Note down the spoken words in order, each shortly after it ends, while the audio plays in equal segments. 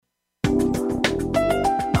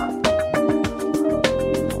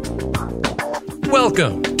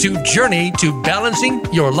Welcome to Journey to Balancing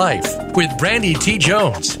Your Life with Brandy T.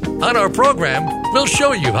 Jones. On our program, we'll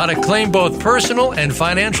show you how to claim both personal and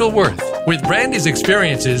financial worth. With Brandy's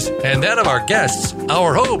experiences and that of our guests,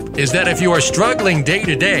 our hope is that if you are struggling day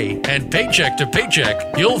to day and paycheck to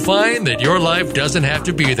paycheck, you'll find that your life doesn't have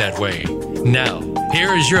to be that way. Now,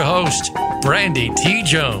 here is your host, Brandy T.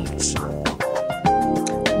 Jones.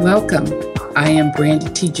 Welcome. I am Brandy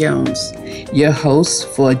T. Jones, your host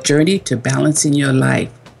for Journey to Balancing Your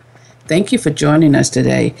Life. Thank you for joining us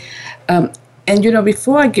today.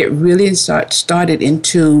 Before I get really started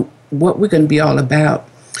into what we're going to be all about,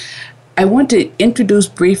 I want to introduce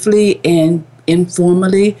briefly and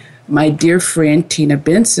informally my dear friend, Tina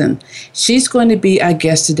Benson. She's going to be our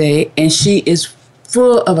guest today, and she is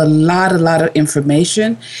full of a lot of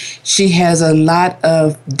information. She has a lot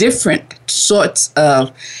of different sorts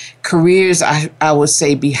of careers, I would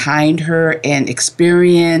say, behind her and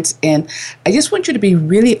experience. And I just want you to be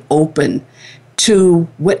really open to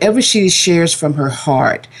whatever she shares from her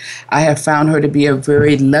heart. I have found her to be a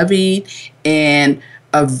very loving and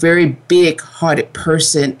a very big-hearted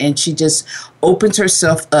person, and she just opens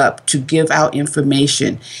herself up to give out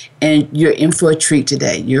information. And you're in for a treat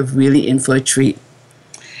today. You're really in for a treat.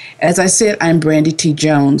 As I said, I'm Brandy T.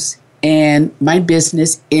 Jones, and my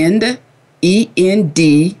business, END,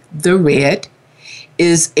 E-N-D, The Red,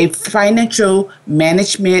 is a financial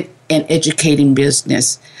management and educating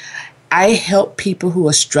business. I help people who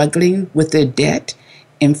are struggling with their debt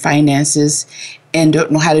and finances and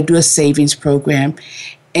don't know how to do a savings program.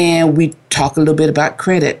 And we talk a little bit about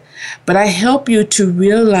credit. But I help you to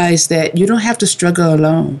realize that you don't have to struggle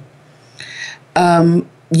alone.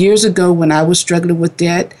 Years ago, when I was struggling with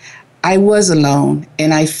debt, I was alone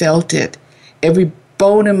and I felt it. Every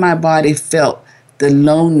bone in my body felt the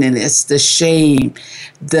loneliness, the shame,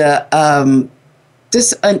 the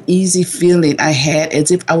this uneasy feeling I had as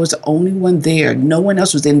if I was the only one there. No one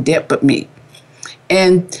else was in debt but me.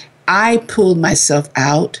 And I pulled myself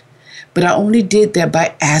out, but I only did that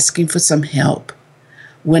by asking for some help.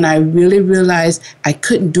 When I really realized I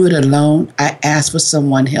couldn't do it alone, I asked for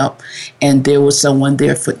someone help, and there was someone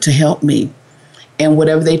there to help me. And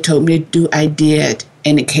whatever they told me to do, I did.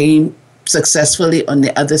 And it came successfully on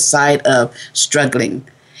the other side of struggling.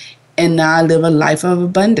 And now I live a life of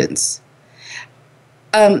abundance.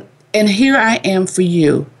 And here I am for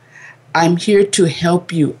you. I'm here to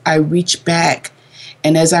help you. I reach back.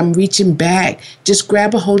 And as I'm reaching back, just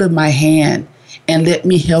grab a hold of my hand and let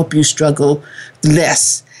me help you struggle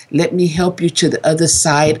less. Let me help you to the other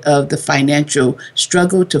side of the financial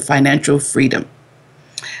struggle to financial freedom.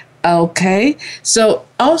 Okay, so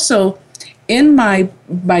also in my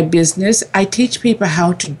business, I teach people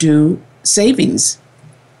how to do savings.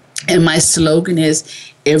 And my slogan is,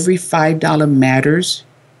 every $5 matters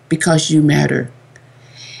because you matter.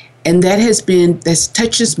 And that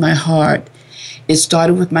touches my heart. It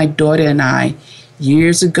started with my daughter and I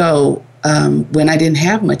years ago when I didn't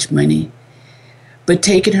have much money. But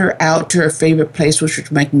taking her out to her favorite place, which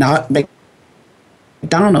was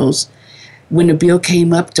McDonald's, when the bill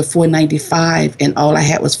came up to $4.95 and all I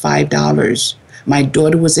had was $5, my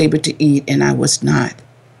daughter was able to eat and I was not.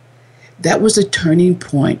 That was a turning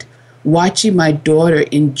point. Watching my daughter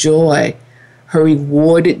enjoy her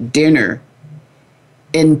rewarded dinner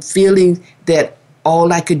and feeling that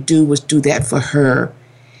all I could do was do that for her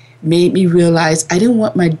made me realize I didn't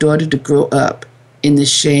want my daughter to grow up in the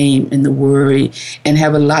shame and the worry and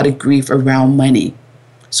have a lot of grief around money.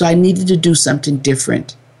 So I needed to do something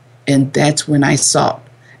different. And that's when I sought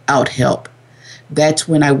out help. That's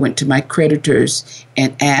when I went to my creditors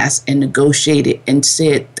and asked and negotiated and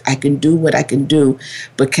said, I can do what I can do,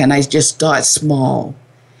 but can I just start small?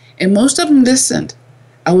 And most of them listened.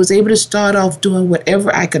 I was able to start off doing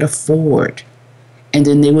whatever I could afford. And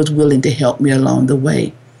then they was willing to help me along the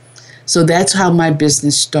way. So that's how my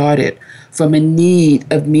business started, from a need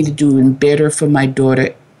of me to doing better for my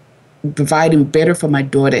daughter, providing better for my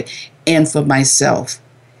daughter and for myself.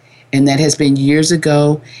 And that has been years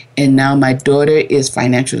ago. And now my daughter is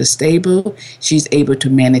financially stable. She's able to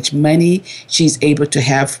manage money. She's able to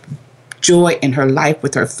have joy in her life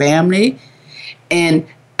with her family. And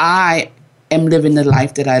I am living the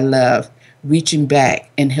life that I love, reaching back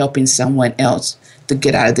and helping someone else to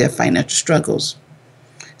get out of their financial struggles.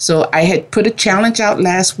 So I had put a challenge out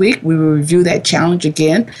last week. We will review that challenge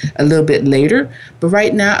again a little bit later. But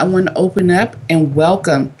right now I want to open up and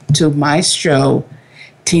welcome to my show,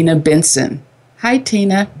 Tina Benson. Hi,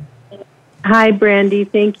 Tina. Hi, Brandy.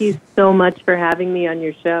 Thank you so much for having me on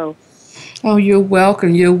your show. Oh, you're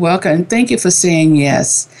welcome. You're welcome. And thank you for saying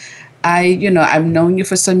yes. I've known you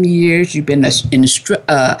for some years. You've been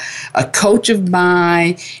a coach of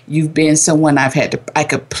mine. You've been someone I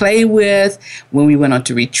could play with when we went on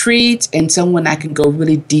to retreats, and someone I could go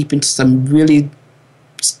really deep into some really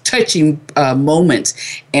touching moments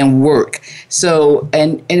and work. So,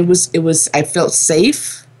 and it was, I felt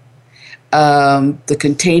safe. The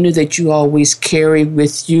container that you always carry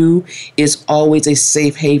with you is always a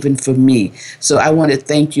safe haven for me. So I want to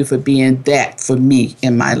thank you for being that for me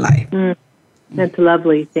in my life. That's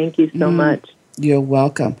lovely. Thank you so much. You're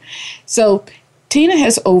welcome. So Tina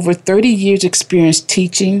has over 30 years experience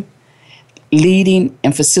teaching, leading,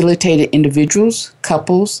 and facilitating individuals,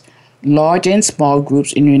 couples, large and small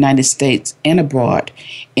groups in the United States and abroad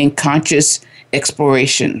in conscious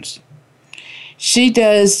explorations. She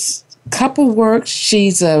does couple work.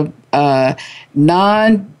 She's an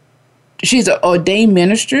ordained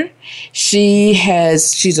minister.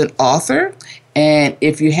 She's an author, and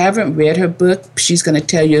if you haven't read her book, she's going to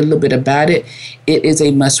tell you a little bit about it. It is a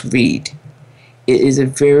must read. It is a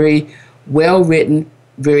very well written,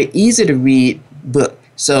 very easy to read book.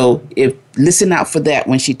 So listen out for that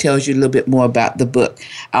when she tells you a little bit more about the book.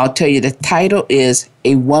 I'll tell you the title is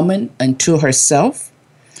A Woman Unto Herself,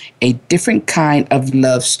 A Different Kind of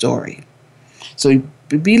Love Story. So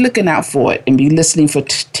be looking out for it and be listening for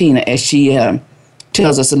Tina as she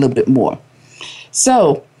tells us a little bit more.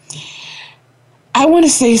 So I want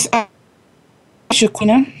to say,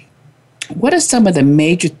 Tina, what are some of the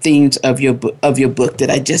major themes of your book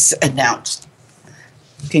that I just announced?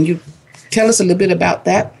 Can you tell us a little bit about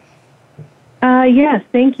that? Yes,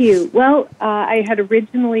 thank you. Well, I had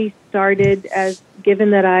originally started,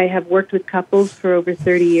 given that I have worked with couples for over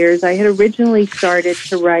 30 years, I had originally started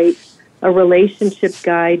to write a relationship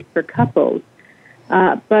guide for couples.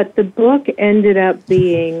 But the book ended up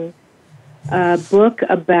being a book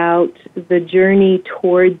about the journey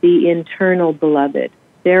toward the internal beloved.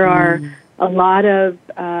 There are a lot of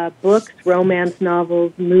books, romance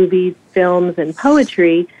novels, movies, films, and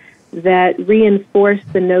poetry that reinforce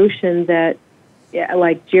the notion that,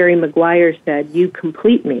 like Jerry Maguire said, you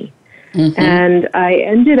complete me. Mm-hmm. And I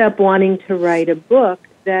ended up wanting to write a book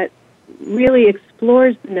that really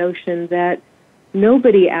explores the notion that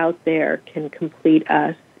nobody out there can complete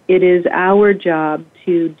us. It is our job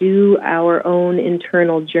to do our own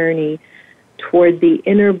internal journey toward the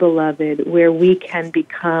inner beloved, where we can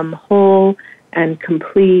become whole and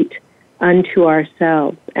complete unto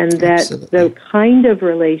ourselves. And that the kind of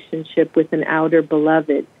relationship with an outer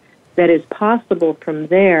beloved that is possible from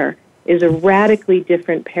there is a radically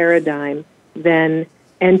different paradigm than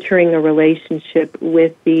entering a relationship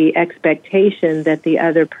with the expectation that the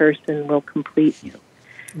other person will complete you.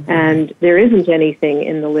 Mm-hmm. And there isn't anything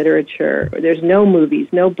in the literature, there's no movies,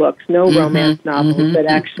 no books, no romance novels that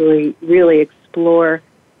actually really explore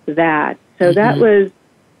that. So that was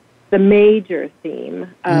the major theme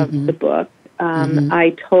of the book.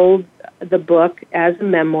 I told the book as a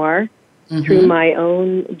memoir through my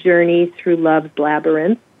own journey through love's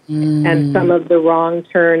labyrinth and some of the wrong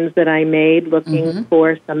turns that I made looking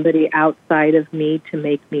for somebody outside of me to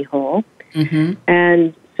make me whole.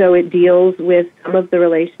 And so it deals with some of the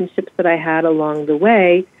relationships that I had along the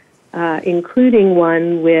way, including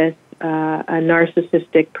one with a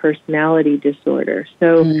narcissistic personality disorder.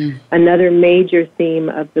 So another major theme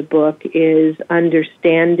of the book is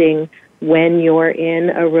understanding when you're in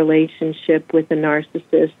a relationship with a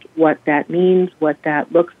narcissist, what that means, what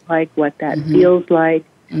that looks like, what that feels like,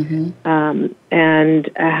 and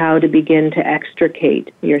how to begin to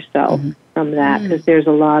extricate yourself from that. Because there's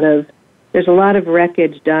a lot of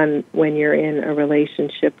wreckage done when you're in a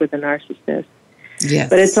relationship with a narcissist. Yes,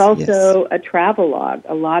 but it's also a travelogue.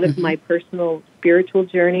 A lot of my personal spiritual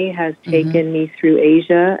journey has taken me through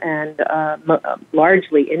Asia and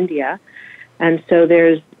largely India. And so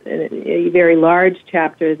there's a very large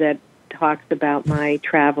chapter that talks about my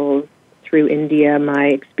travels through India, my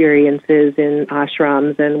experiences in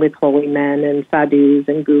ashrams and with holy men and sadhus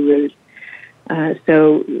and gurus.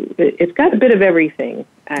 So it's got a bit of everything,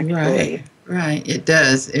 actually. Right. It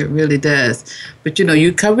does. It really does. But,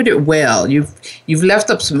 you covered it well. You've left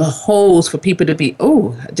up some holes for people to be,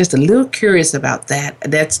 just a little curious about that.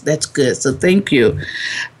 That's good. So thank you.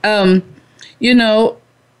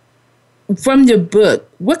 From your book,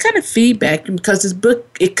 what kind of feedback, because this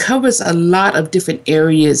book, it covers a lot of different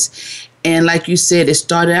areas. And like you said, it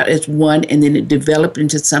started out as one and then it developed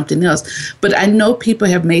into something else. But I know people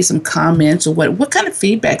have made some comments or what kind of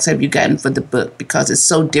feedbacks have you gotten for the book? Because it's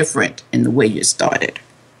so different in the way you started.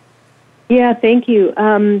 Yeah, thank you.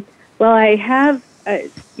 Well, I have,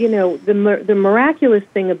 the miraculous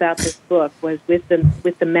thing about this book was with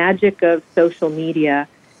the magic of social media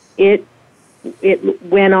it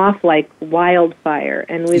went off like wildfire,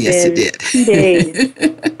 and within 2 days,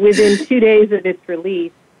 within 2 days of its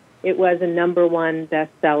release, it was a number one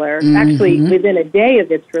bestseller. Mm-hmm. Actually, within a day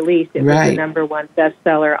of its release, it was a number one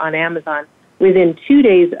bestseller on Amazon. Within 2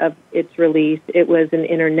 days of its release, it was an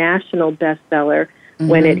international bestseller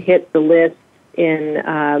when it hit the list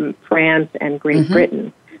in France and Great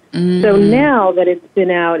Britain. Mm-hmm. So now that it's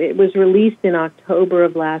been out, it was released in October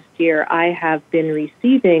of last year, I have been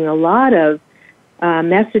receiving a lot of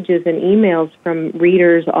messages and emails from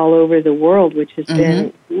readers all over the world, which has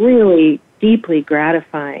been really deeply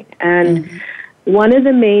gratifying. And one of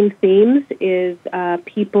the main themes is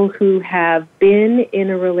people who have been in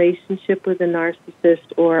a relationship with a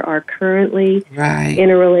narcissist or are currently in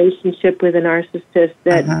a relationship with a narcissist,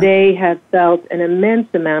 that they have felt an immense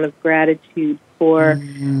amount of gratitude for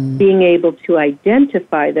being able to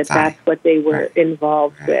identify that that's what they were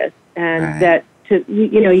involved with. And that,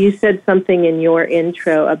 you said something in your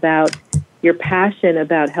intro about your passion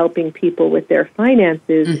about helping people with their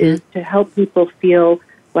finances is to help people feel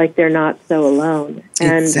like they're not so alone.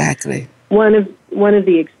 And one of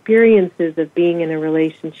the experiences of being in a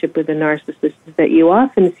relationship with a narcissist is that you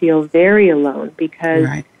often feel very alone because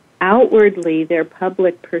outwardly their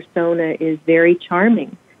public persona is very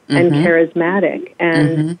charming and charismatic,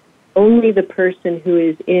 and only the person who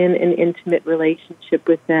is in an intimate relationship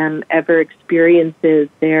with them ever experiences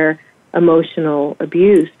their emotional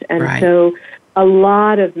abuse. And so a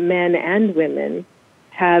lot of men and women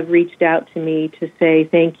have reached out to me to say,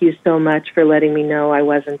 thank you so much for letting me know I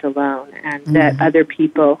wasn't alone, and that other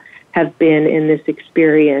people have been in this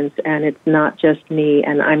experience, and it's not just me,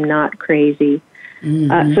 and I'm not crazy.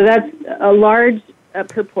 So that's a large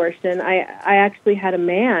proportion. I actually had a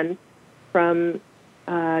man from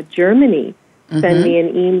Germany send me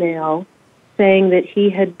an email saying that he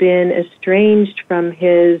had been estranged from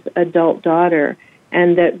his adult daughter,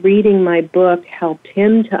 and that reading my book helped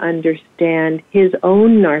him to understand his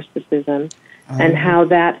own narcissism and how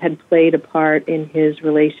that had played a part in his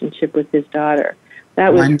relationship with his daughter.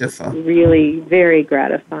 That was really very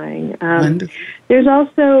gratifying. There's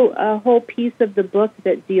also a whole piece of the book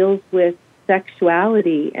that deals with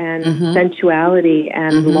sexuality and sensuality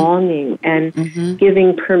and longing and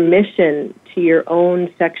giving permission to your own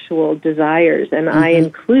sexual desires. And I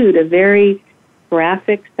include a very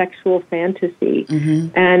graphic sexual fantasy.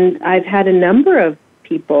 And I've had a number of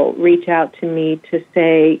people reach out to me to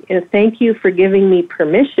say, thank you for giving me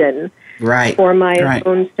permission for my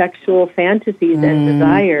own sexual fantasies and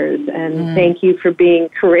desires. And thank you for being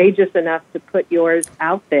courageous enough to put yours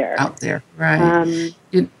out there. Hold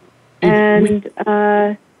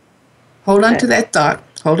on to that thought.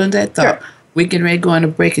 Sure. We're getting ready to go on a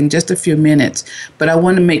break in just a few minutes, but I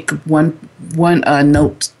want to make one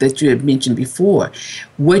note that you had mentioned before.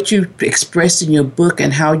 What you expressed in your book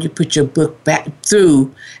and how you put your book back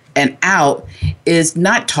through and out is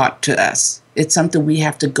not taught to us. It's something we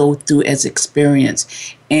have to go through as experience.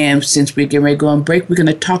 And since we're getting ready to go on break, we're going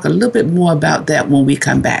to talk a little bit more about that when we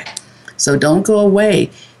come back. So don't go away.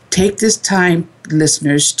 Take this time,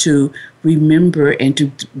 listeners, to remember and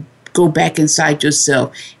to go back inside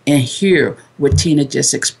yourself and hear what Tina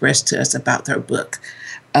just expressed to us about her book,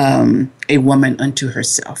 A Woman Unto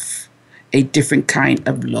Herself, a different kind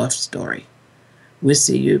of love story. We'll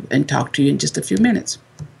see you and talk to you in just a few minutes.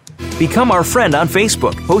 Become our friend on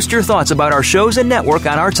Facebook. Post your thoughts about our shows and network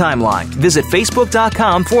on our timeline. Visit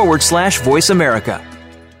Facebook.com/Voice America.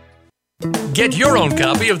 Get your own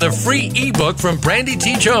copy of the free ebook from Brandy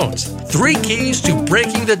T. Jones, 3 Keys to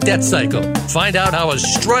Breaking the Debt Cycle. Find out how a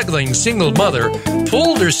struggling single mother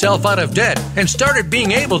pulled herself out of debt and started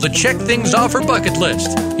being able to check things off her bucket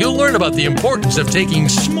list. You'll learn about the importance of taking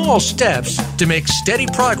small steps to make steady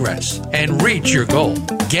progress and reach your goal.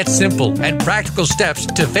 Get simple and practical steps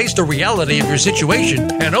to face the reality of your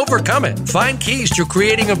situation and overcome it. Find keys to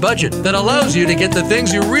creating a budget that allows you to get the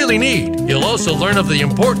things you really need. You'll also learn of the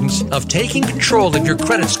importance of taking control of your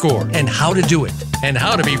credit score and how to do it, and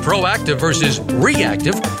how to be proactive versus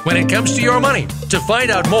reactive when it comes to your money. To find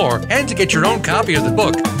out more and to get your own copy of the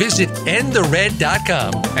book, visit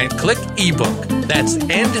endthered.com and click ebook. That's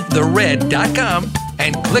endthered.com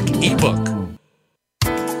and click ebook.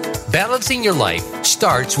 Balancing your life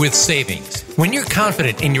starts with savings. When you're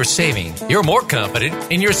confident in your saving, you're more confident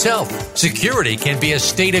in yourself. Security can be a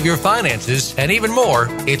state of your finances, and even more,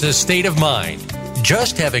 it's a state of mind.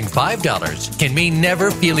 Just having $5 can mean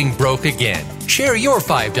never feeling broke again. Share your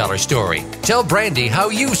 $5 story. Tell Brandy how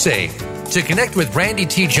you save. To connect with Brandy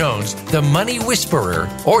T. Jones, the Money Whisperer,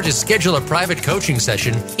 or to schedule a private coaching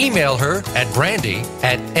session, email her at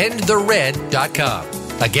brandy@endthered.com.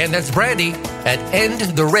 Again, that's Brandy at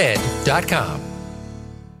endthered.com.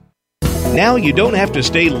 Now you don't have to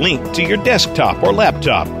stay linked to your desktop or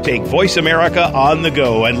laptop. Take Voice America on the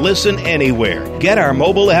go and listen anywhere. Get our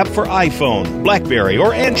mobile app for iPhone, BlackBerry,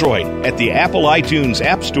 or Android at the Apple iTunes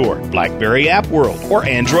App Store, BlackBerry App World, or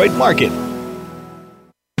Android Market.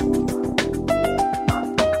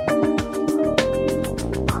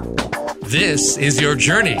 This is your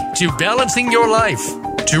journey to balancing your life.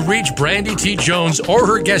 To reach Brandy T. Jones or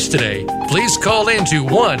her guest today, please call in to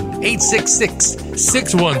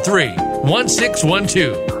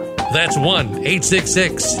 1-866-613-1612. That's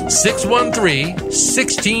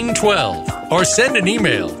 1-866-613-1612. Or send an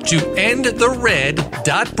email to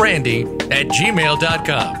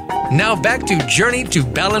endthered.brandy@gmail.com. Now back to Journey to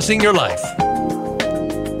Balancing Your Life.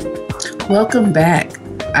 Welcome back.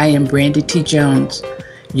 I am Brandy T. Jones,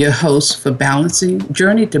 your host for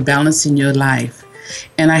Journey to Balancing Your Life.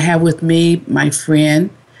 And I have with me my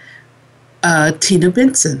friend, Tina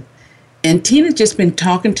Benson. And Tina just been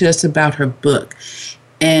talking to us about her book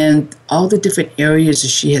and all the different areas that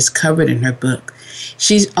she has covered in her book.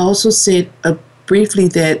 She's also said briefly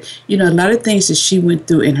that, a lot of things that she went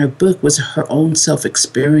through in her book was her own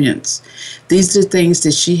self-experience. These are things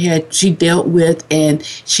that she dealt with and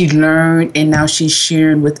she learned, and now she's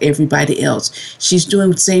sharing with everybody else. She's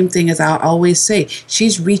doing the same thing as I always say.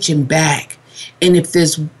 She's reaching back. And if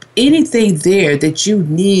there's anything there that you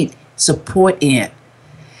need support in,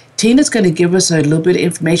 Tina's going to give us a little bit of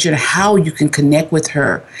information on how you can connect with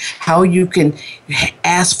her, how you can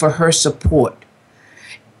ask for her support.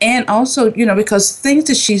 And also, because things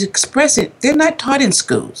that she's expressing, they're not taught in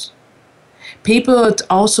schools. People are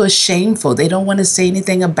also shameful. They don't want to say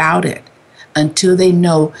anything about it until they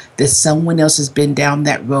know that someone else has been down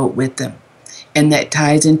that road with them. And that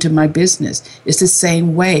ties into my business. It's the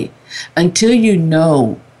same way. Until you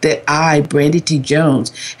know that I, Brandy T. Jones,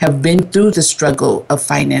 have been through the struggle of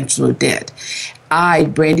financial debt. I,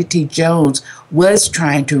 Brandy T. Jones, was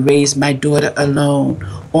trying to raise my daughter alone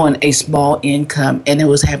on a small income, and I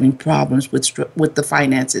was having problems with the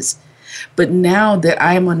finances. But now that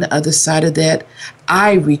I am on the other side of that,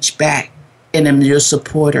 I reach back and I'm your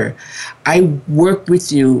supporter. I work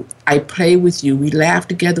with you. I play with you. We laugh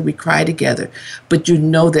together. We cry together. But you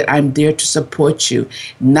know that I'm there to support you,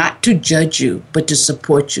 not to judge you, but to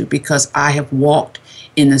support you, because I have walked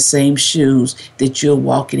in the same shoes that you're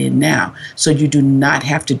walking in now. So you do not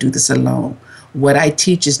have to do this alone. What I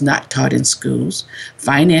teach is not taught in schools.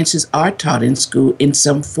 Finances are taught in school in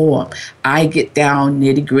some form. I get down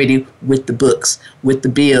nitty gritty with the books, with the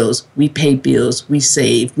bills. We pay bills, we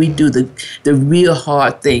save, we do the real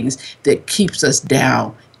hard things that keeps us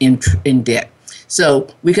down in debt. So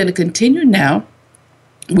we're going to continue now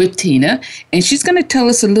with Tina, and she's going to tell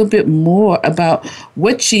us a little bit more about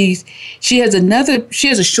what she has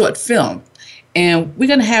a short film. And we're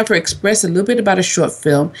going to have her express a little bit about a short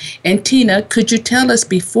film. And Tina, could you tell us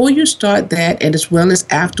before you start that, and as well as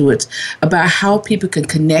afterwards, about how people can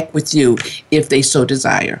connect with you if they so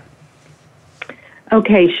desire?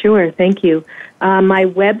 Okay, sure. Thank you. My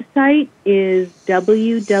website is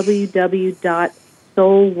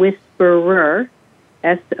www.soulwhisperer,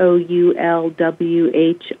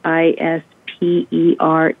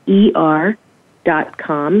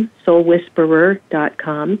 SOULWHISPERER.com,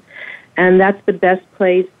 soulwhisperer.com. And that's the best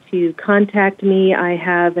place to contact me. I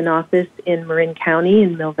have an office in Marin County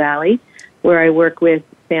in Mill Valley where I work with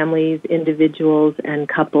families, individuals, and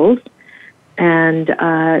couples. And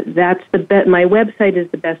that's my website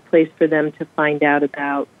is the best place for them to find out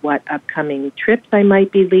about what upcoming trips I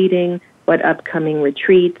might be leading, what upcoming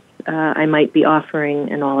retreats I might be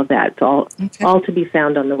offering, and all of that. It's all to be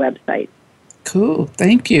found on the website. Cool.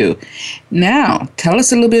 Thank you. Now, tell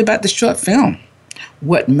us a little bit about the short film.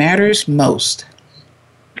 What matters most?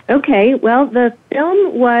 Okay, well, the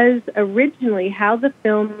film was originally, how the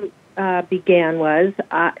film began was,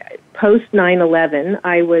 post 9/11,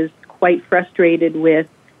 I was quite frustrated with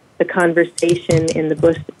the conversation in the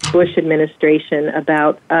Bush administration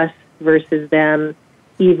about us versus them,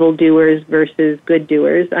 evildoers versus good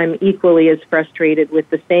doers. I'm equally as frustrated with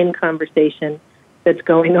the same conversation that's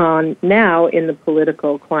going on now in the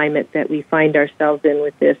political climate that we find ourselves in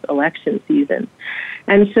with this election season.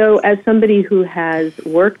 And so as somebody who has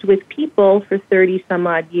worked with people for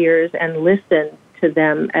 30-some-odd years and listened to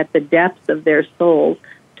them at the depths of their souls,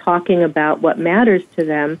 talking about what matters to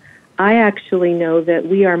them, I actually know that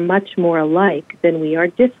we are much more alike than we are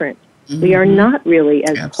different. Mm-hmm. We are not really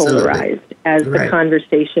as polarized as the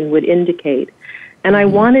conversation would indicate. And I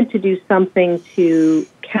wanted to do something to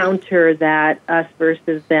counter that us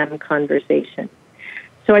versus them conversation.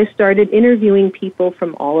 so I started interviewing people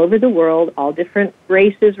from all over the world, all different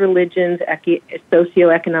races, religions,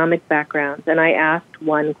 socioeconomic backgrounds, and I asked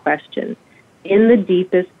one question. In the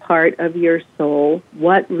deepest part of your soul,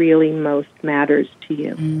 what really most matters to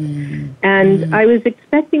you? And I was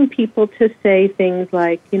expecting people to say things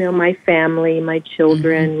like, my family, my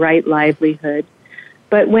children, right livelihood.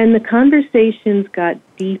 But when the conversations got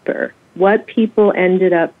deeper, what people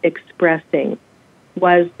ended up expressing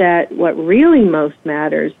was that what really most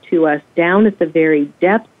matters to us down at the very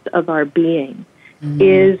depths of our being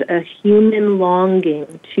is a human longing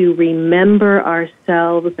to remember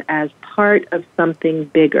ourselves as part of something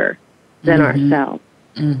bigger than ourselves.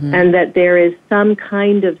 And that there is some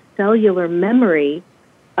kind of cellular memory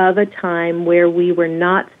of a time where we were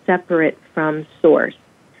not separate from Source.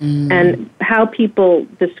 And how people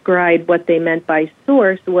described what they meant by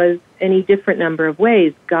Source was any different number of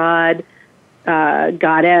ways. God,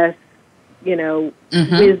 Goddess,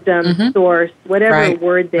 wisdom, Source, whatever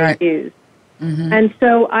word they use. And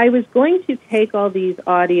so I was going to take all these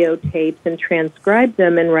audio tapes and transcribe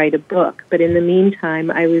them and write a book. But in the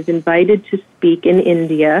meantime, I was invited to speak in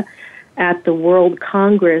India at the World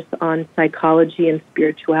Congress on Psychology and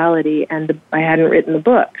Spirituality, and I hadn't written the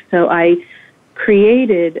book. So I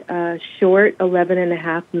created a short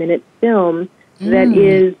 11.5-minute film that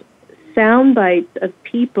is sound bites of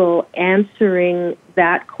people answering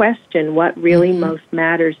that question, what really most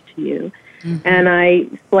matters to you. And I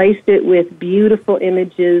spliced it with beautiful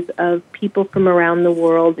images of people from around the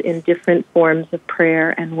world in different forms of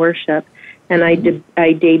prayer and worship. And I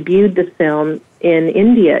debuted the film in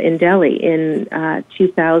India, in Delhi, in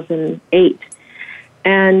 2008.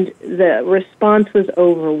 And the response was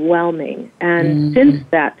overwhelming. And since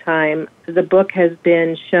that time, the book has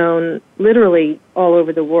been shown literally all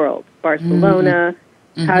over the world. Barcelona,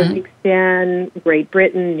 Kazakhstan, Great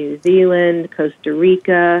Britain, New Zealand, Costa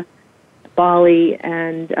Rica, Bali,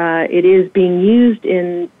 and it is being used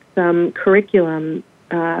in some curriculum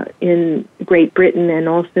in Great Britain and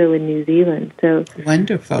also in New Zealand. So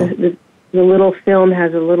wonderful. The little film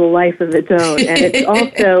has a little life of its own, and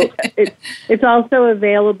it's also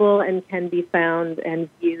available and can be found and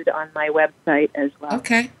viewed on my website as well.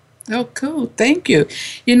 Okay. Oh, cool. Thank you.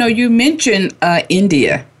 You mentioned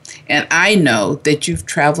India. And I know that you've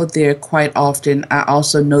traveled there quite often. I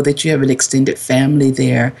also know that you have an extended family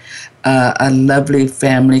there, a lovely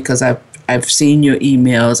family, because I've seen your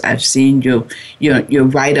emails, I've seen your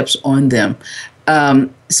write-ups on them.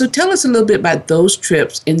 So tell us a little bit about those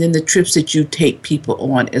trips and then the trips that you take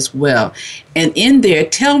people on as well. And in there,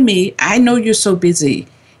 tell me, I know you're so busy.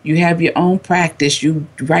 You have your own practice. You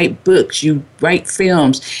write books. You write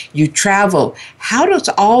films. You travel. How does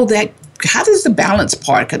the balance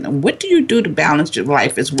part come in? What do you do to balance your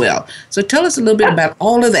life as well? So tell us a little bit about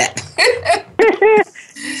all of that.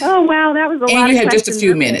 Oh, wow, that was a lot of questions. And you have just a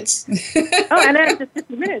few minutes. And I have just a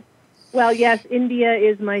few minutes. Well, yes, India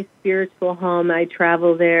is my spiritual home. I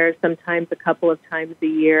travel there sometimes a couple of times a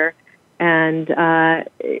year. And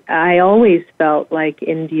I always felt like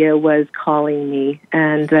India was calling me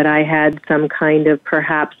and that I had some kind of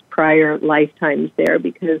perhaps prior lifetimes there,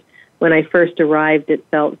 because when I first arrived, it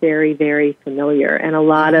felt very, very familiar. And a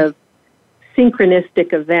lot of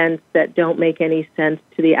synchronistic events that don't make any sense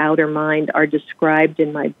to the outer mind are described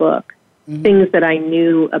in my book. Things that I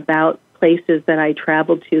knew about places that I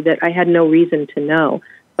traveled to that I had no reason to know,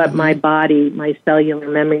 but my body, my cellular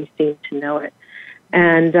memory seemed to know it.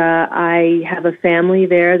 And I have a family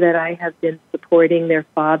there that I have been supporting. Their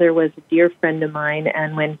father was a dear friend of mine,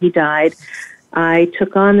 and when he died, I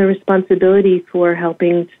took on the responsibility for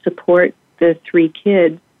helping support the 3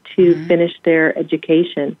 kids to finish their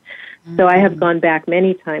education. So I have gone back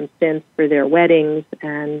many times since for their weddings,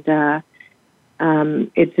 and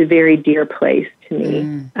it's a very dear place to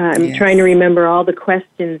me. I'm trying to remember all the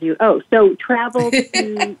questions so travel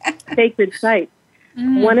to sacred sites.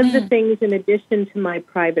 One of the things, in addition to my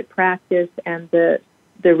private practice and the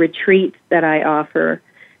retreats that I offer,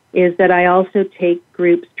 is that I also take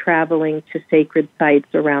groups traveling to sacred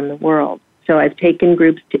sites around the world. So I've taken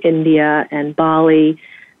groups to India and Bali.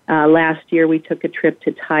 Last year we took a trip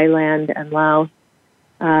to Thailand and Laos.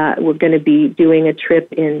 We're going to be doing a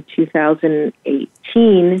trip in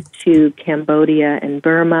 2018 to Cambodia and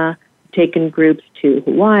Burma. I've taken groups to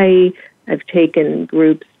Hawaii. I've taken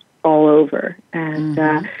groups all over. And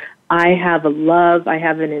I have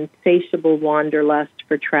an insatiable wanderlust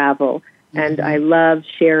for travel. And I love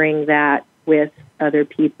sharing that with other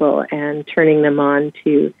people and turning them on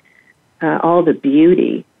to all the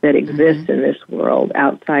beauty that exists in this world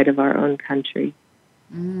outside of our own country.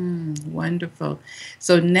 Wonderful.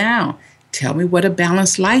 So now, tell me what a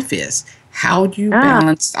balanced life is. How do you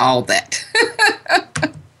balance all that?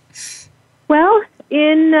 Well,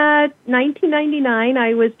 in 1999,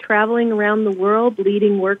 I was traveling around the world,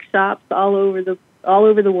 leading workshops all over the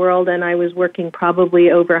world, and I was working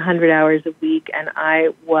probably over 100 hours a week, and I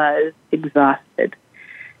was exhausted.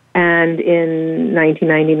 And in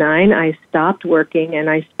 1999, I stopped working, and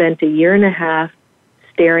I spent a year and a half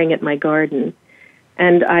staring at my garden.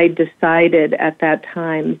 And I decided at that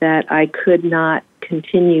time that I could not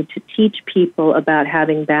continue to teach people about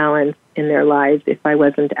having balance in their lives if I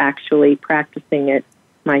wasn't actually practicing it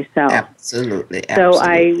myself. Absolutely. So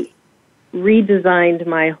I redesigned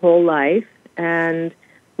my whole life, and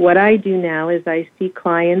what I do now is I see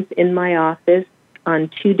clients in my office on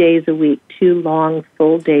 2 days a week, 2 long,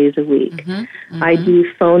 full days a week. Mm-hmm, mm-hmm. I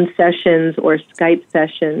do phone sessions or Skype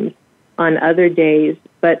sessions on other days,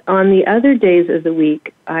 but on the other days of the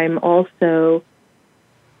week, I'm also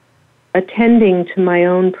attending to my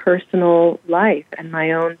own personal life and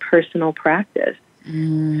my own personal practice.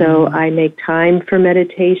 So I make time for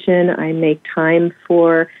meditation. I make time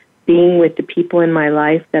for being with the people in my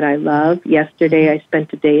life that I love. Yesterday, I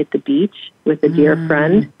spent a day at the beach with a dear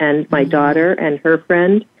friend and my daughter and her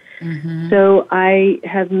friend. So I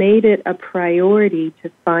have made it a priority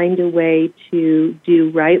to find a way to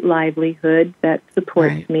do right livelihood that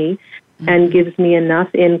supports me and gives me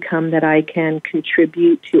enough income that I can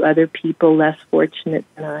contribute to other people less fortunate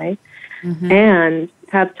than I, and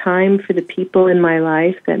have time for the people in my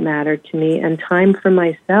life that matter to me and time for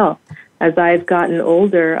myself. As I've gotten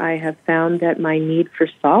older, I have found that my need for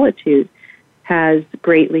solitude has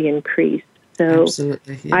greatly increased. So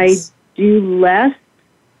I do less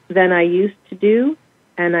than I used to do,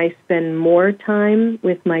 and I spend more time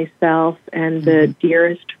with myself and the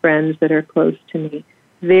dearest friends that are close to me.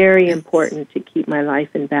 Very important to keep my life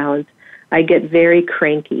in balance. I get very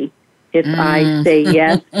cranky if I say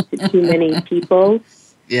yes to too many people.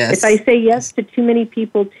 If I say yes to too many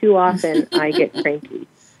people too often, I get cranky.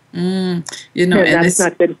 And that's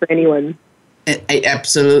not good for anyone.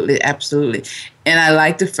 Absolutely, absolutely. And I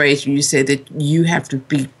like the phrase when you say that you have to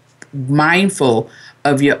be mindful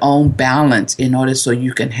of your own balance in order so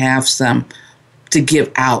you can have some to give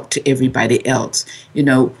out to everybody else.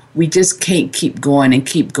 We just can't keep going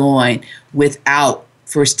without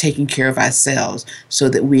first taking care of ourselves so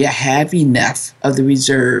that we have enough of the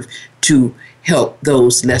reserve to help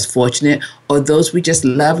those less fortunate or those we just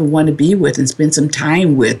love and want to be with and spend some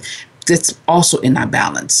time with. That's also in our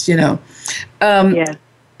balance, And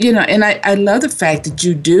I love the fact that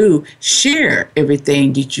you do share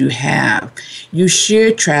everything that you have. You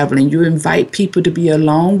share traveling. You invite people to be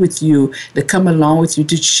along with you, to come along with you,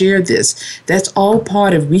 to share this. That's all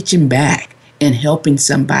part of reaching back and helping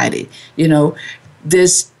somebody.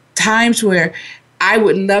 There's times where I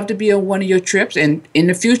would love to be on one of your trips, and in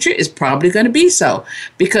the future, it's probably going to be so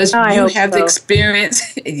because you have the experience.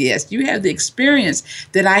 Yes, you have the experience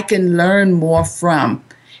that I can learn more from.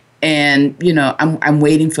 And, I'm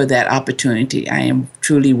waiting for that opportunity. I am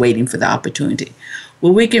truly waiting for the opportunity.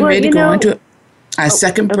 Well, we can ready to go into our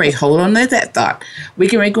second break. Hold on to that thought. We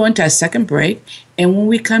can ready to go into our second break. And when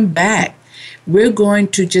we come back, we're going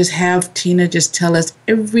to just have Tina just tell us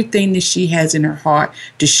everything that she has in her heart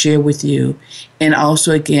to share with you. And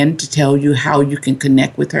also, again, to tell you how you can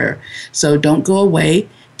connect with her. So don't go away.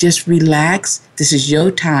 Just relax. This is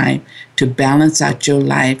your time to balance out your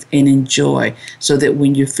life and enjoy so that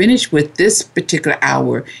when you finish with this particular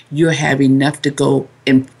hour, you'll have enough to go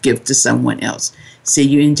and give to someone else. See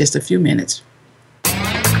you in just a few minutes.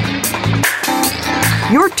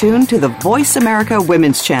 You're tuned to the Voice America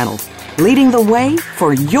Women's Channel, leading the way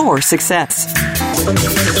for your success.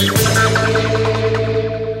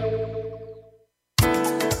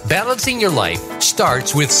 Balancing your life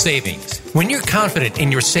starts with savings. When you're confident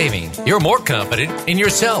in your saving, you're more confident in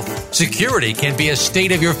yourself. Security can be a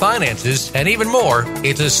state of your finances, and even more,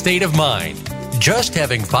 it's a state of mind. Just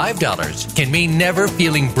having $5 can mean never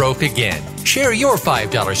feeling broke again. Share your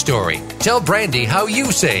 $5 story. Tell Brandy how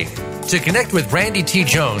you save. To connect with Brandy T.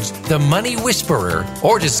 Jones, the Money Whisperer,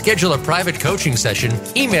 or to schedule a private coaching session,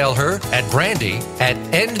 email her at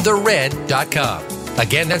brandy@endthered.com.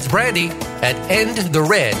 Again, that's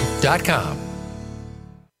brandy@endthered.com.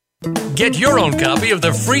 Get your own copy of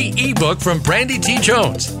the free ebook from Brandy T.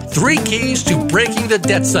 Jones, 3 keys to breaking the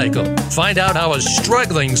debt cycle. Find out how a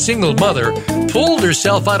struggling single mother pulled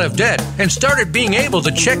herself out of debt and started being able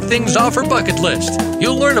to check things off her bucket list.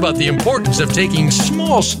 You'll learn about the importance of taking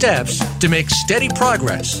small steps to make steady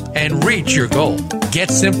progress and reach your goal.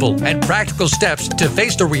 Get simple and practical steps to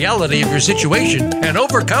face the reality of your situation and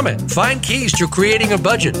overcome it. Find keys to creating a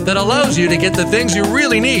budget that allows you to get the things you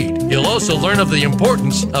really need. You'll also learn of the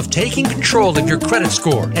importance of taking control of your credit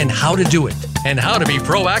score and how to do it, and how to be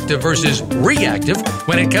proactive versus reactive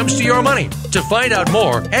when it comes to your money. To find out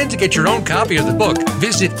more and to get your own copy of the book,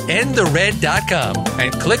 visit endthered.com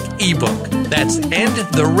and click ebook. That's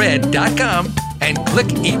endthered.com and click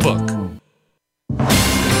ebook.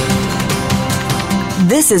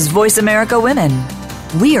 This is Voice America Women.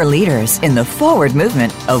 We are leaders in the forward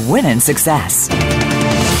movement of women's success.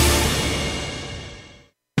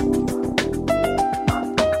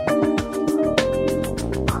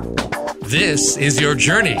 This is your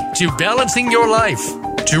journey to balancing your life.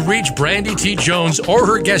 To reach Brandy T. Jones or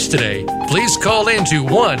her guest today, please call in to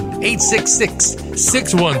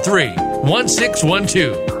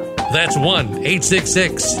 1-866-613-1612. That's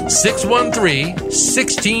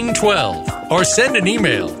 1-866-613-1612. Or send an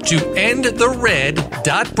email to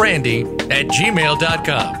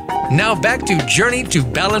endthered.brandy@gmail.com. Now back to Journey to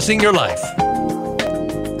Balancing Your Life.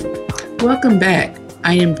 Welcome back.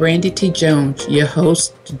 I am Brandy T. Jones, your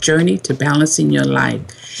host, Journey to Balancing Your Life.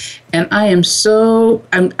 And I am I'm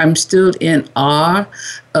still in awe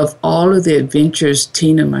of all of the adventures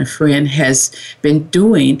Tina, my friend, has been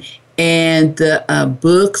doing, and the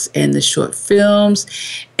books and the short films,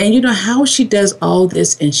 and you know how she does all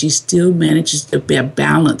this and she still manages to be a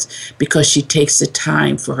balance because she takes the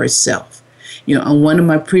time for herself. You know, on one of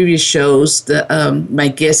my previous shows, my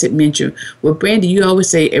guest had mentioned, well, Brandy, you always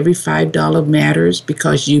say every $5 matters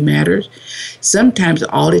because you matter. Sometimes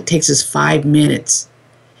all it takes is 5 minutes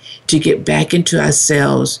to get back into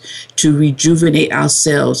ourselves, to rejuvenate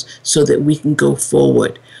ourselves so that we can go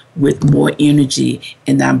forward with more energy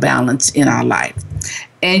and our balance in our life.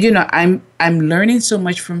 And, you know, I'm learning so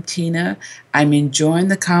much from Tina. I'm enjoying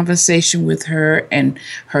the conversation with her and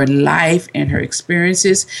her life and her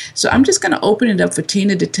experiences. So I'm just going to open it up for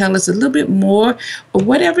Tina to tell us a little bit more of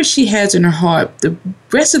whatever she has in her heart, the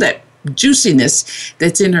rest of that juiciness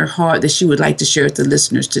that's in her heart that she would like to share with the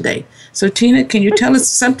listeners today. So, Tina, can you tell us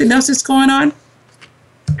something else that's going on?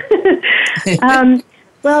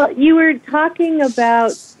 Well, you were talking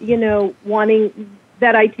about, you know, wanting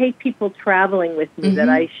that I take people traveling with me, that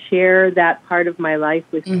I share that part of my life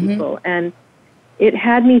with people. And it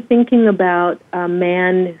had me thinking about a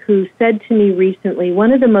man who said to me recently,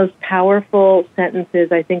 one of the most powerful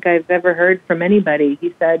sentences I think I've ever heard from anybody.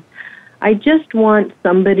 He said, I just want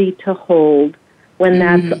somebody to hold when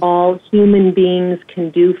that's all human beings can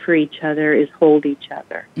do for each other is hold each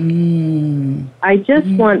other. I just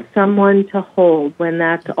want someone to hold when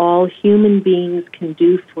that's all human beings can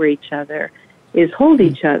do for each other is hold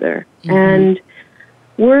each other. And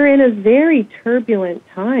we're in a very turbulent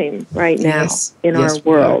time right now in our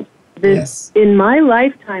world. In my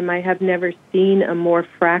lifetime, I have never seen a more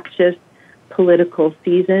fractious political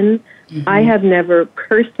season. I have never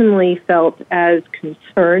personally felt as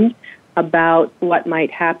concerned about what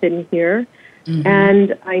might happen here.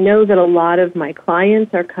 And I know that a lot of my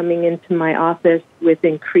clients are coming into my office with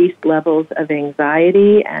increased levels of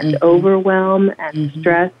anxiety and overwhelm and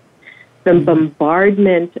stress. The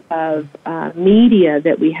bombardment of media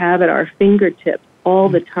that we have at our fingertips all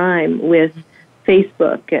the time with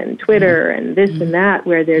Facebook and Twitter and this and that,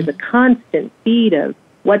 where there's a constant feed of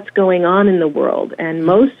what's going on in the world. And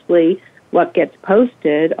mostly what gets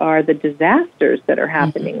posted are the disasters that are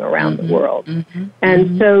happening around the world.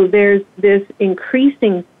 And so there's this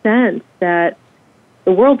increasing sense that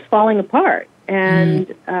the world's falling apart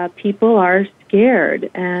and people are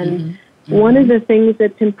scared. And one of the things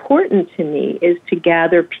that's important to me is to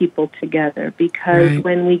gather people together, because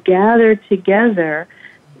when we gather together,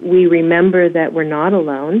 we remember that we're not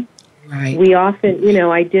alone. We often, you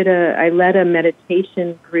know, I led a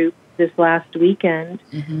meditation group this last weekend,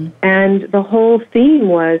 and the whole theme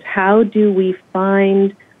was, how do we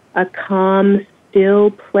find a calm,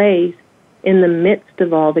 still place in the midst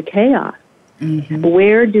of all the chaos?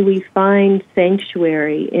 Where do we find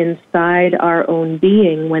sanctuary inside our own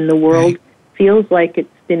being when the world feels like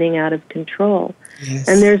it's spinning out of control?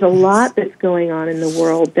 And there's a lot that's going on in the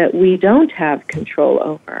world that we don't have control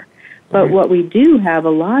over. But what we do have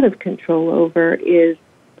a lot of control over is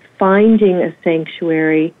finding a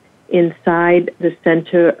sanctuary inside the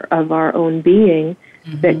center of our own being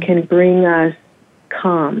that can bring us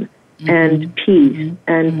calm and peace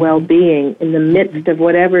and well-being in the midst of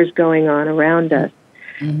whatever's going on around us.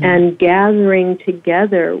 and gathering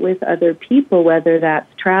together with other people, whether that's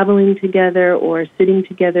traveling together or sitting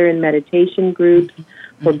together in meditation groups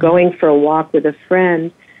or going for a walk with a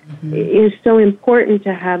friend, is so important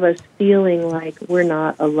to have us feeling like we're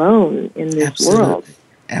not alone in this world.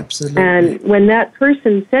 Absolutely. And when that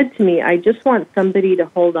person said to me, I just want somebody to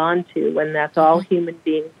hold on to, when that's all human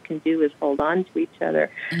beings can do is hold on to each other,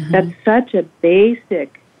 that's such a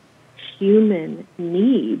basic human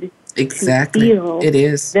need to feel it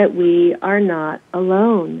is. that we are not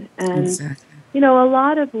alone. And, you know, a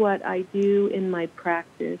lot of what I do in my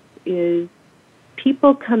practice is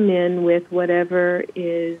people come in with whatever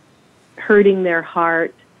is hurting their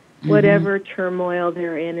heart, whatever turmoil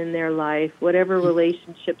they're in their life, whatever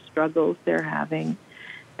relationship struggles they're having.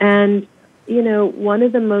 And, you know, one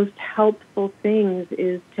of the most helpful things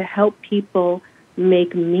is to help people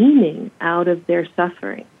make meaning out of their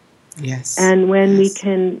suffering. Yes. And when we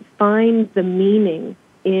can find the meaning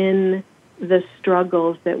in the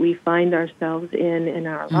struggles that we find ourselves in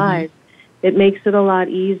our lives, it makes it a lot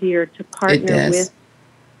easier to partner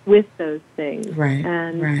with those things. Right.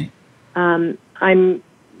 And I'm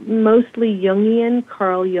mostly Jungian.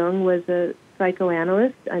 Carl Jung was a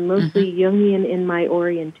psychoanalyst. I'm mostly Jungian in my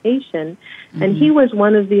orientation. And he was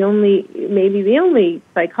one of the only, maybe the only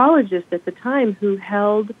psychologist at the time who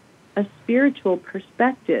held a spiritual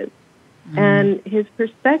perspective. And his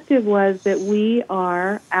perspective was that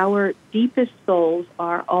our deepest souls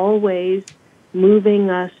are always moving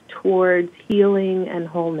us towards healing and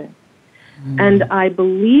wholeness. And I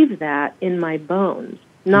believe that in my bones.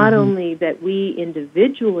 Not only that we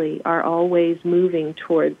individually are always moving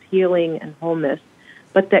towards healing and wholeness,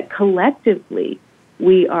 but that collectively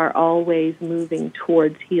we are always moving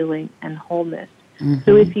towards healing and wholeness.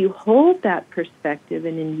 So if you hold that perspective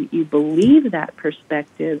and you believe that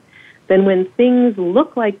perspective, then when things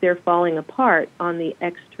look like they're falling apart on the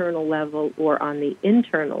external level or on the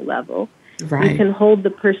internal level, you can hold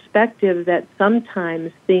the perspective that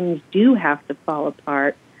sometimes things do have to fall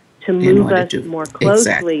apart to move us more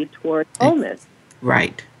closely toward wholeness.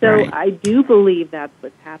 So I do believe that's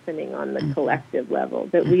what's happening on the collective level,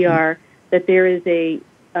 that we are, that there is a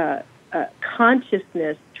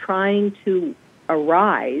consciousness trying to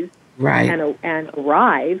arise and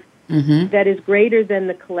arrive that is greater than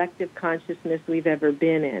the collective consciousness we've ever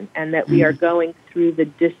been in, and that we are going through the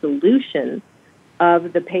dissolution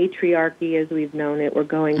of the patriarchy as we've known it. We're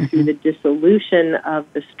going through the dissolution of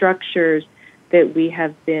the structures that we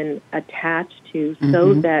have been attached to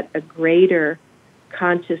so that a greater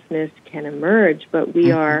consciousness can emerge. But we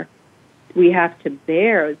have to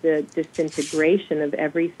bear the disintegration of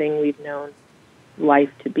everything we've known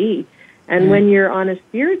life to be. And when you're on a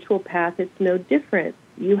spiritual path, it's no different.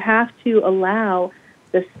 You have to allow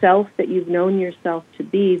the self that you've known yourself to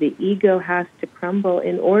be, the ego has to crumble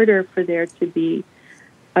in order for there to be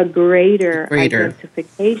a greater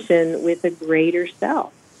identification with a greater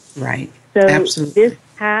self. So this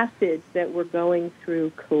passage that we're going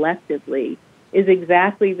through collectively is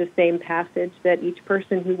exactly the same passage that each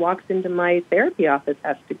person who walks into my therapy office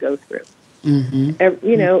has to go through.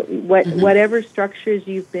 You know, whatever structures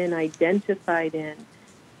you've been identified in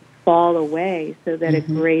fall away so that a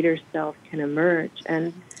greater self can emerge.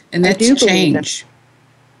 And that's change.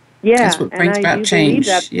 That's what brings about change.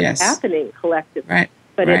 That's what's happening collectively.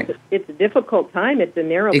 But it's a difficult time. It's a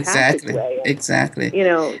narrow passageway. You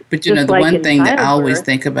know, but you know, the one thing that I always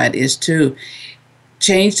think about is too,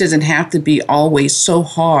 change doesn't have to be always so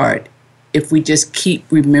hard if we just keep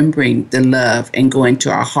remembering the love and going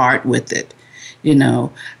to our heart with it. You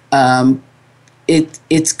know,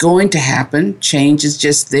 it's going to happen. Change is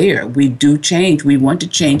just there. We do change. We want to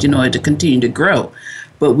change in order to continue to grow,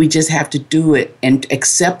 but we just have to do it and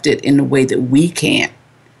accept it in the way that we can,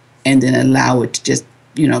 and then allow it to just,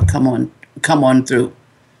 you know, come on through.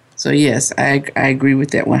 So yes, I agree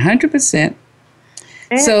with that 100%.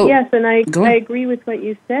 So yes, and I agree with what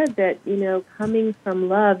you said, that, you know, coming from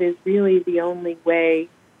love is really the only way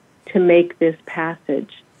to make this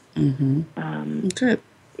passage. Good.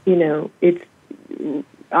 You know,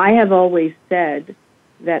 I have always said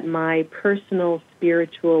that my personal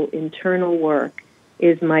spiritual internal work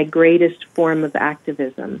is my greatest form of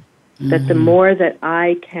activism. That the more that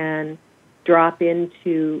I can drop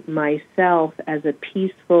into myself as a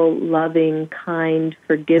peaceful, loving, kind,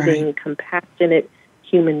 forgiving, compassionate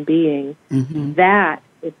human being, that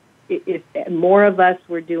if more of us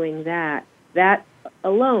were doing that, that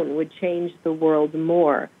alone would change the world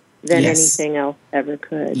more than anything else ever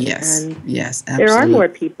could. And there are more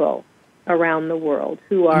people around the world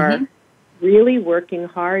who are really working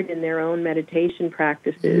hard in their own meditation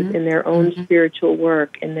practices, in their own spiritual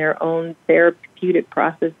work, in their own therapeutic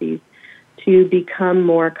processes to become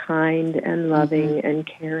more kind and loving and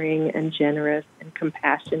caring and generous and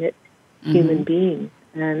compassionate human beings.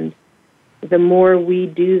 And the more we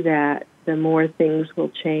do that, the more things will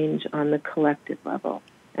change on the collective level.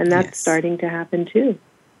 And that's starting to happen too.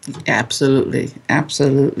 Absolutely.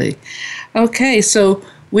 Absolutely. Okay, so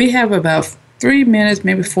we have about 3 minutes,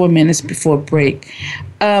 maybe 4 minutes before break.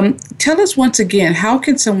 Tell us once again, how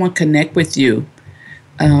can someone connect with you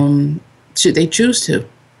should they choose to?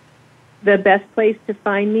 The best place to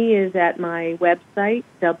find me is at my website,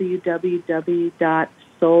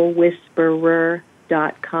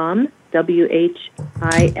 www.soulwhisperer.com,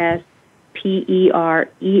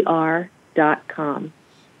 WHISPERER.com.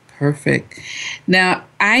 Perfect. Now,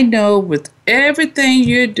 I know with everything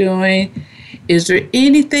you're doing, is there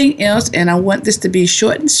anything else, and I want this to be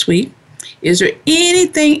short and sweet, is there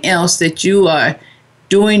anything else that you are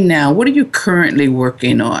doing now? What are you currently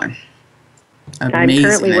working on? Amazing.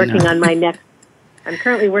 I'm currently working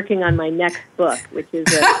on my next book, which is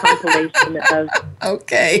a compilation of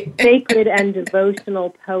sacred and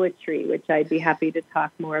devotional poetry, which I'd be happy to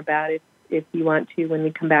talk more about if you want to when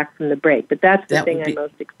we come back from the break. But that's the thing I'm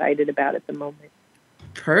most excited about at the moment.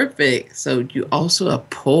 Perfect. So you're also a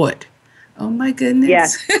poet. Oh, my goodness.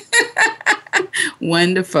 Yes.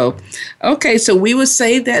 Wonderful. Okay, so we will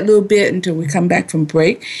save that little bit until we come back from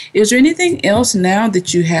break. Is there anything else now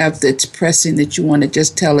that you have that's pressing that you want to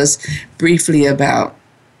just tell us briefly about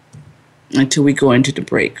until we go into the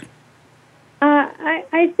break?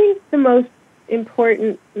 I think the most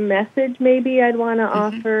important message maybe I'd want to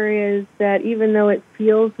offer is that even though it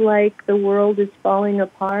feels like the world is falling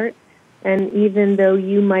apart, and even though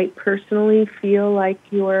you might personally feel like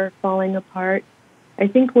you're falling apart, I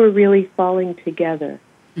think we're really falling together.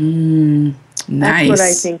 Nice. That's what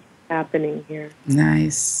I think is happening here.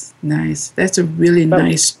 Nice. That's a really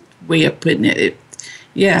nice way of putting it.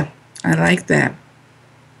 Yeah, I like that.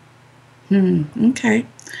 Okay.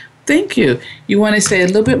 Thank you. You want to say a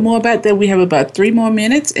little bit more about that? We have about 3 more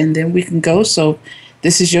minutes, and then we can go. So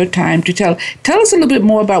this is your time to tell us a little bit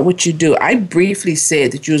more about what you do. I briefly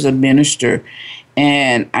said that you was a minister,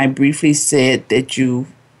 and I briefly said that you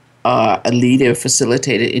are a leader,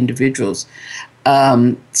 facilitated individuals.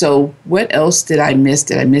 So what else did I miss?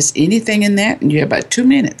 Did I miss anything in that? And you have about 2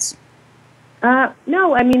 minutes.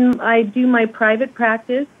 No, I mean, I do my private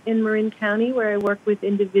practice in Marin County where I work with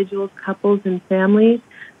individuals, couples, and families.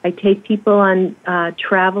 I take people on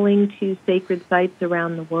traveling to sacred sites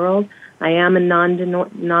around the world. I am a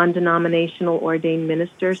non-denominational ordained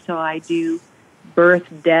minister, so I do birth,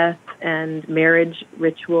 death, and marriage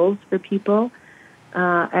rituals for people.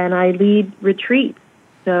 And I lead retreats.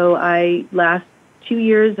 So last 2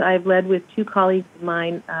 years, I've led with 2 colleagues of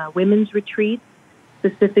mine women's retreats,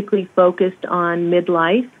 specifically focused on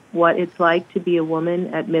midlife, what it's like to be a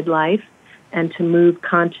woman at midlife, and to move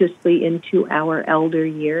consciously into our elder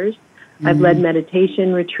years. I've led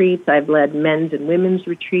meditation retreats. I've led men's and women's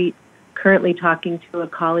retreats. Currently talking to a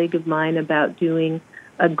colleague of mine about doing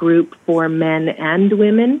a group for men and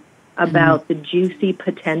women about the juicy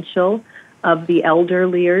potential of the elder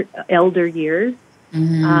years.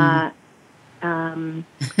 I've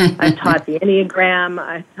taught the Enneagram.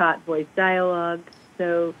 I've taught voice dialogue.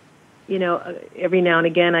 So, every now and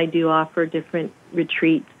again I do offer different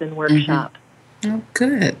retreats and workshops. Oh,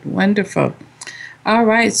 good. Wonderful. All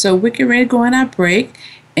right. So we're getting ready to go on our break.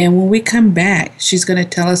 And when we come back, she's going to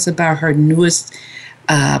tell us about her newest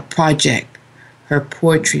project, her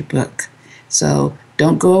poetry book. So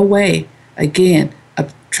don't go away. Again,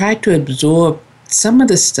 try to absorb some of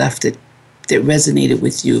the stuff that resonated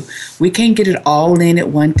with you. We can't get it all in at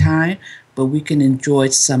one time, but we can enjoy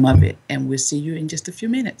some of it. And we'll see you in just a few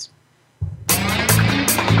minutes.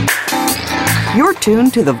 You're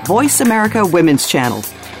tuned to the Voice America Women's Channel,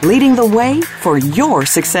 leading the way for your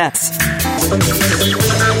success.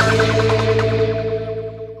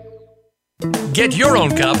 Get your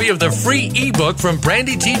own copy of the free ebook from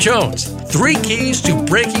Brandy T. Jones, 3 Keys to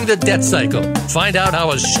Breaking the Debt Cycle. Find out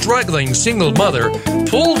how a struggling single mother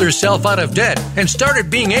pulled herself out of debt and started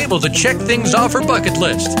being able to check things off her bucket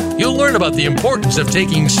list. You'll learn about the importance of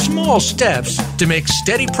taking small steps to make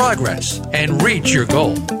steady progress and reach your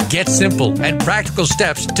goal. Get simple and practical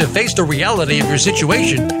steps to face the reality of your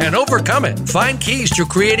situation and overcome it. Find keys to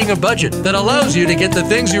creating a budget that allows you to get the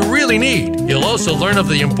things you really need. You'll also learn of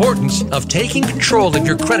the importance of taking taking control of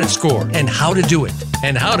your credit score and how to do it,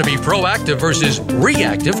 and how to be proactive versus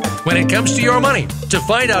reactive when it comes to your money. To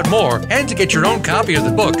find out more and to get your own copy of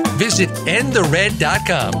the book, visit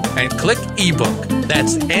endthered.com and click ebook.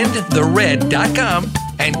 That's endthered.com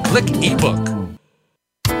and click ebook.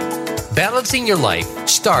 Balancing your life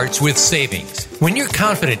starts with savings. When you're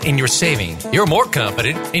confident in your saving, you're more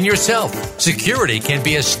confident in yourself. Security can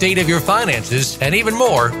be a state of your finances, and even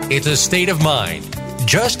more, it's a state of mind.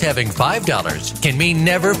 Just having $5 can mean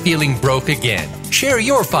never feeling broke again. Share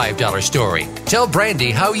your $5 story. Tell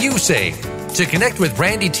Brandy how you save. To connect with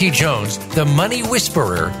Brandy T. Jones, the Money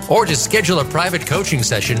Whisperer, or to schedule a private coaching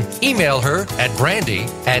session, email her at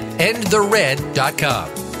brandy@endthered.com.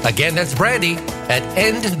 Again, that's Brandy at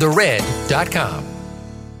endthered.com.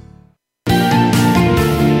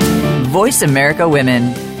 Voice America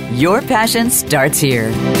Women. Your passion starts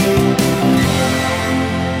here.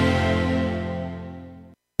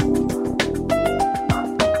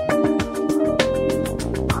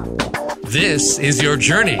 This is your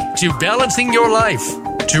journey to balancing your life.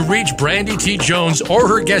 To reach Brandy T. Jones or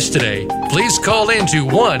her guest today, please call in to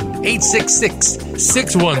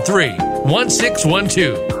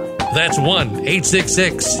 1-866-613-1612. That's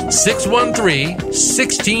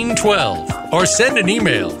 1-866-613-1612. Or send an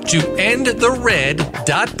email to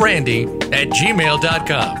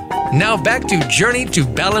endthered.brandy@gmail.com. Now back to Journey to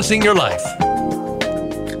Balancing Your Life.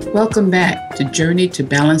 Welcome back to Journey to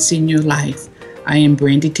Balancing Your Life. I am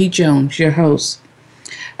Brandy T. Jones, your host.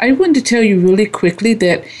 I wanted to tell you really quickly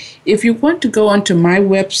that if you want to go onto my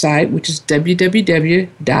website, which is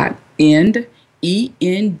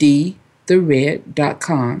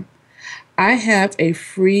www.endthered.com, I have a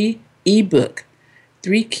free ebook,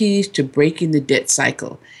 3 Keys to Breaking the Debt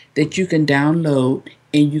Cycle, that you can download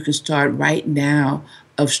and you can start right now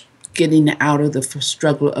of getting out of the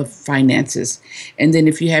struggle of finances. And then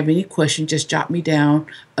if you have any questions, just jot me down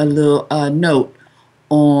a little note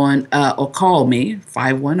on or call me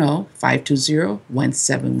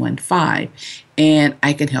 510-520-1715, and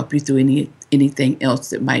I can help you through anything else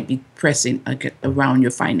that might be pressing around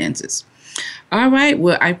your finances. All right,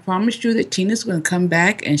 well, I promised you that Tina's going to come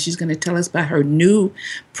back and she's going to tell us about her new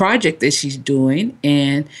project that she's doing,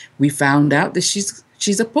 and we found out that she's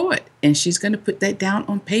a poet and she's going to put that down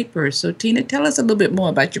on paper. So Tina, tell us a little bit more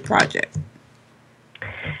about your project.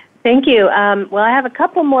 Thank you. Well, I have a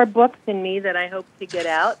couple more books in me that I hope to get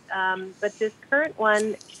out, but this current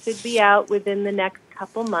one should be out within the next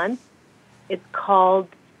couple months. It's called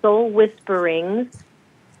Soul Whisperings,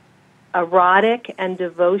 Erotic and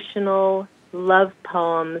Devotional Love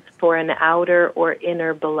Poems for an Outer or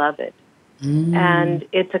Inner Beloved. And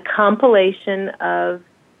it's a compilation of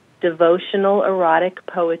devotional erotic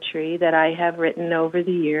poetry that I have written over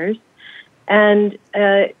the years. And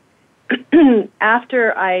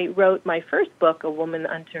after I wrote my first book, A Woman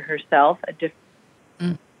Unto Herself,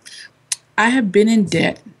 I have been in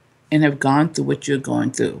debt and have gone through what you're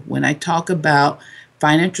going through. When I talk about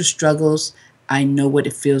financial struggles, I know what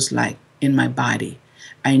it feels like in my body.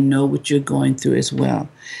 I know what you're going through as well.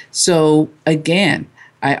 So again,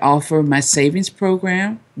 I offer my savings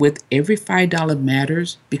program with every $5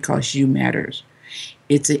 matters because you matters.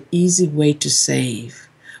 It's an easy way to save.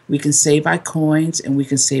 We can save our coins and we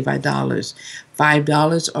can save our dollars.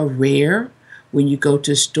 $5 are rare. When you go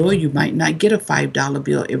to a store, you might not get a $5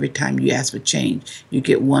 bill every time you ask for change. You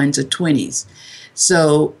get ones or 20s.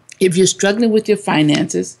 So if you're struggling with your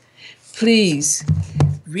finances, please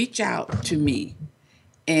reach out to me.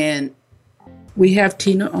 And we have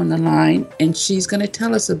Tina on the line, and she's going to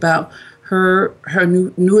tell us about her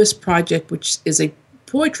newest project, which is a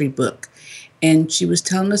poetry book. And she was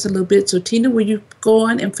telling us a little bit. So Tina, will you go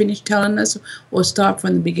on and finish telling us, or start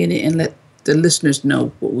from the beginning and let the listeners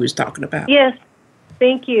know what we was talking about? Yes,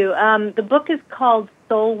 thank you. The book is called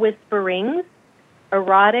Soul Whisperings,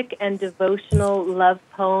 Erotic and Devotional Love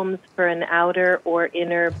Poems for an Outer or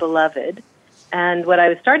Inner Beloved. And what I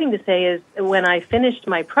was starting to say is, when I finished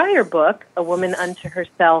my prior book, A Woman Unto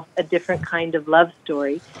Herself, A Different Kind of Love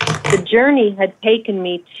Story, the journey had taken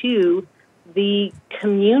me to the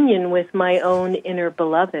communion with my own inner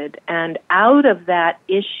beloved. And out of that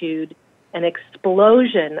issued an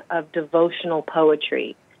explosion of devotional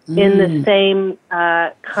poetry in the same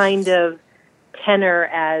kind of tenor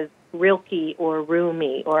as Rilke or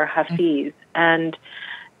Rumi or Hafiz. And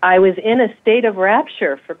I was in a state of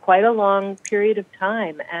rapture for quite a long period of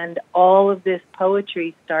time, and all of this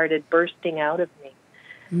poetry started bursting out of me.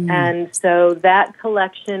 And so that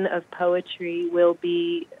collection of poetry will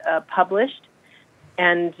be published,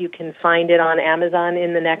 and you can find it on Amazon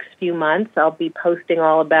in the next few months. I'll be posting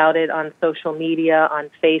all about it on social media, on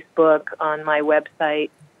Facebook, on my website,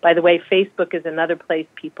 By the way, Facebook is another place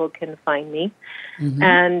people can find me.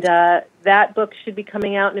 And that book should be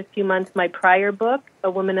coming out in a few months. My prior book,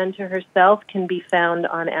 A Woman Unto Herself, can be found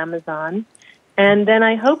on Amazon. And then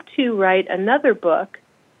I hope to write another book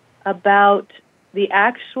about the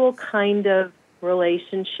actual kind of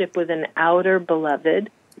relationship with an outer beloved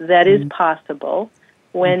that is possible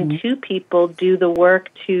when two people do the work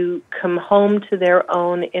to come home to their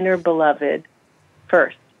own inner beloved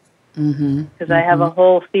first. Because I have a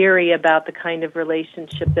whole theory about the kind of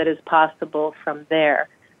relationship that is possible from there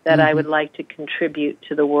that I would like to contribute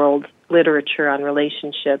to the world's literature on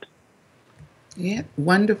relationships. Yeah,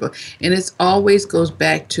 wonderful. And it always goes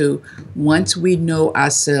back to once we know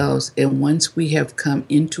ourselves and once we have come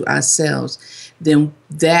into ourselves, then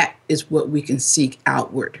that is what we can seek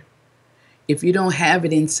outward. If you don't have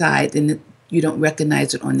it inside, then you don't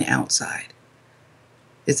recognize it on the outside.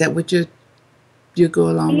 Is that what you go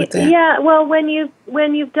along with that? Yeah, well, when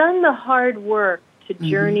you've done the hard work to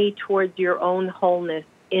journey towards your own wholeness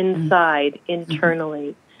inside,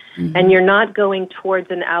 internally, and you're not going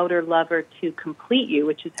towards an outer lover to complete you,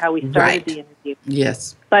 which is how we started the interview.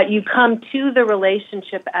 Yes. But you come to the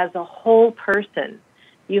relationship as a whole person.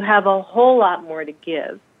 You have a whole lot more to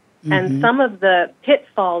give. And some of the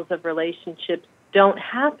pitfalls of relationships don't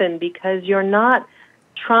happen because you're not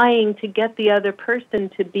trying to get the other person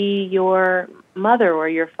to be your mother or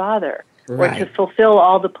your father, or to fulfill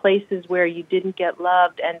all the places where you didn't get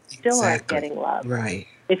loved and still aren't getting loved. Right.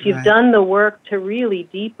 If you've done the work to really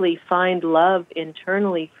deeply find love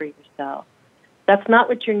internally for yourself, that's not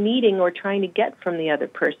what you're needing or trying to get from the other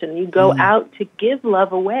person. You go out to give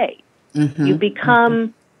love away. You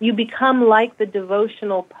become like the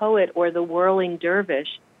devotional poet or the whirling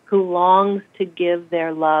dervish who longs to give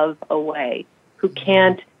their love away, who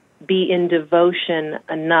can't be in devotion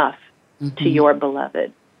enough to your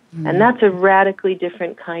beloved. And that's a radically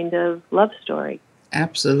different kind of love story.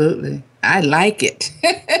 Absolutely. I like it.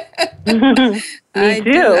 Me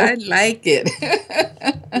too. I like it.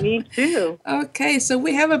 Me too. Okay, so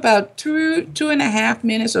we have about 2.5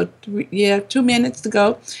 minutes, or 2 minutes to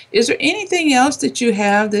go. Is there anything else that you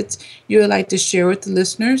have that you would like to share with the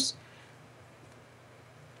listeners?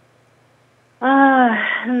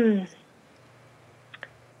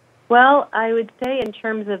 Well, I would say in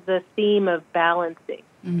terms of the theme of balancing,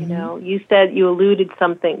 you know, you alluded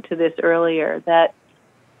something to this earlier, that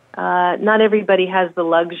not everybody has the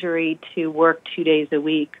luxury to work 2 days a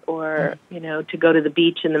week or, you know, to go to the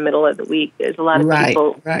beach in the middle of the week. There's a lot of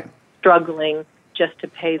people struggling just to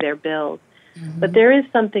pay their bills. But there is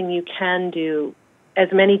something you can do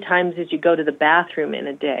as many times as you go to the bathroom in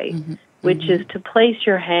a day, which is to place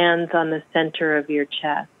your hands on the center of your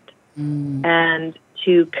chest and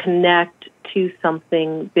to connect to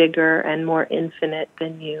something bigger and more infinite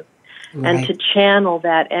than you. And to channel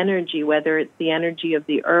that energy, whether it's the energy of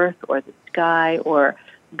the earth or the sky or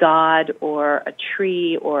God or a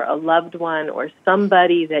tree or a loved one or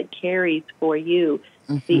somebody that carries for you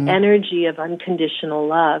the energy of unconditional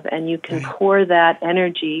love. And you can pour that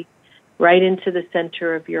energy right into the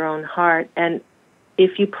center of your own heart. And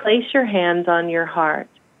if you place your hands on your heart,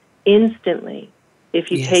 instantly,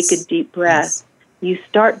 if you take a deep breath, you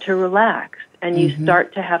start to relax and you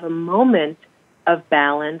start to have a moment of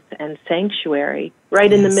balance and sanctuary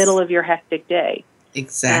right in the middle of your hectic day.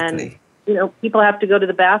 Exactly. And, you know, people have to go to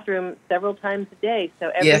the bathroom several times a day. So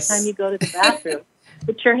every time you go to the bathroom,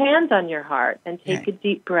 put your hands on your heart and take a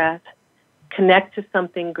deep breath, connect to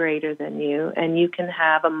something greater than you, and you can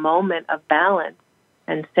have a moment of balance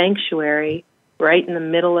and sanctuary right in the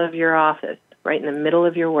middle of your office, right in the middle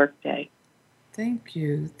of your workday. Thank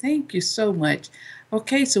you. Thank you so much.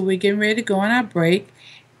 Okay, so we're getting ready to go on our break.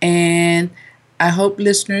 And I hope,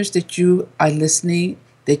 listeners, that you are listening,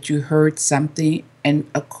 that you heard something. And,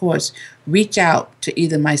 of course, reach out to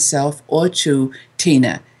either myself or to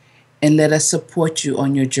Tina and let us support you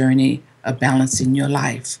on your journey of balancing your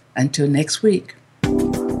life. Until next week.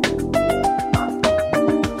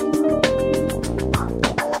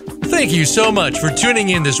 Thank you so much for tuning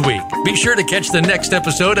in this week. Be sure to catch the next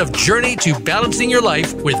episode of Journey to Balancing Your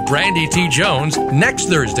Life with Brandy T. Jones next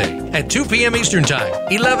Thursday at 2 p.m. Eastern Time,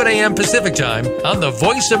 11 a.m. Pacific Time on the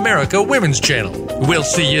Voice America Women's Channel. We'll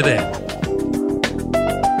see you then.